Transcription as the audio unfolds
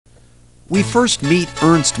We first meet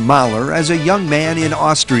Ernst Mahler as a young man in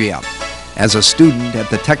Austria. As a student at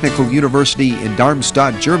the Technical University in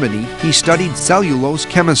Darmstadt, Germany, he studied cellulose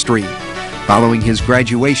chemistry. Following his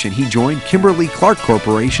graduation, he joined Kimberly-Clark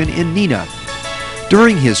Corporation in Neenah.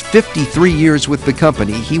 During his 53 years with the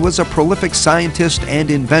company, he was a prolific scientist and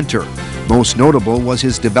inventor. Most notable was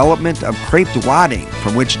his development of creped wadding,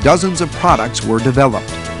 from which dozens of products were developed.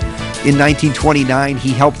 In 1929, he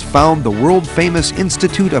helped found the world-famous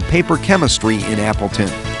Institute of Paper Chemistry in Appleton.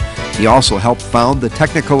 He also helped found the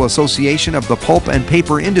Technical Association of the Pulp and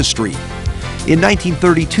Paper Industry. In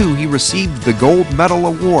 1932, he received the Gold Medal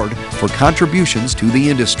Award for contributions to the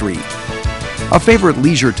industry. A favorite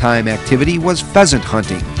leisure time activity was pheasant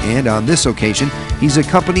hunting, and on this occasion, he's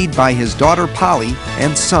accompanied by his daughter Polly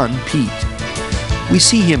and son Pete. We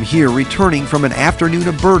see him here returning from an afternoon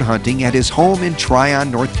of bird hunting at his home in Tryon,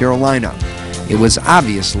 North Carolina. It was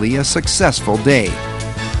obviously a successful day.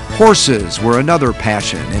 Horses were another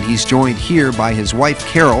passion, and he's joined here by his wife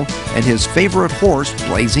Carol and his favorite horse,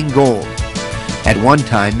 Blazing Gold. At one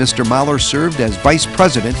time, Mr. Mahler served as Vice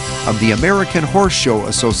President of the American Horse Show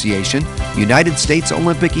Association, United States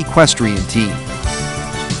Olympic Equestrian Team.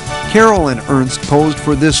 Carol and Ernst posed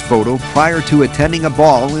for this photo prior to attending a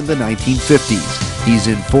ball in the 1950s. He's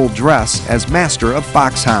in full dress as master of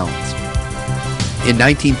foxhounds. In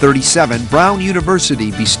 1937, Brown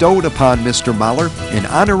University bestowed upon Mr. Mahler an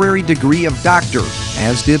honorary degree of doctor,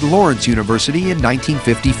 as did Lawrence University in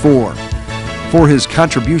 1954. For his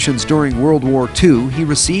contributions during World War II, he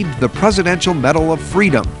received the Presidential Medal of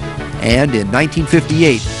Freedom, and in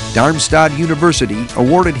 1958, Darmstadt University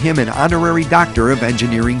awarded him an honorary Doctor of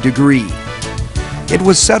Engineering degree. It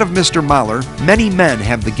was said of Mr. Mahler, many men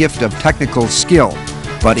have the gift of technical skill,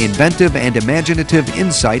 but inventive and imaginative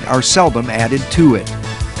insight are seldom added to it.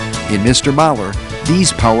 In Mr. Mahler,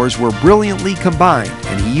 these powers were brilliantly combined,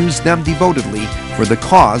 and he used them devotedly for the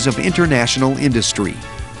cause of international industry.